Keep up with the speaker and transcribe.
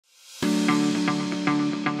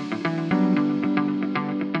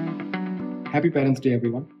Happy Parents' Day,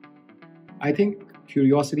 everyone. I think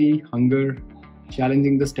curiosity, hunger,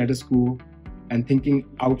 challenging the status quo, and thinking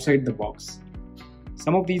outside the box.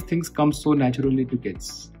 Some of these things come so naturally to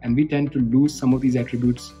kids, and we tend to lose some of these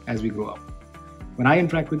attributes as we grow up. When I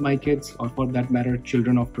interact with my kids, or for that matter,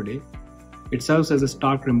 children of today, it serves as a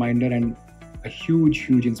stark reminder and a huge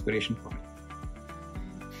inspiration for me.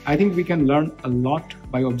 I think we can learn a lot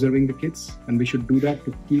by observing the kids, and we should do that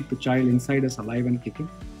to keep the child inside us alive and kicking.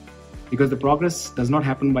 Because the progress does not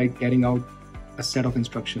happen by carrying out a set of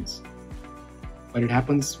instructions, but it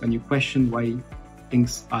happens when you question why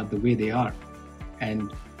things are the way they are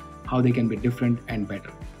and how they can be different and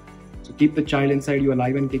better. So keep the child inside you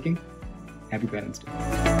alive and kicking. Happy Parents'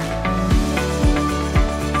 Day.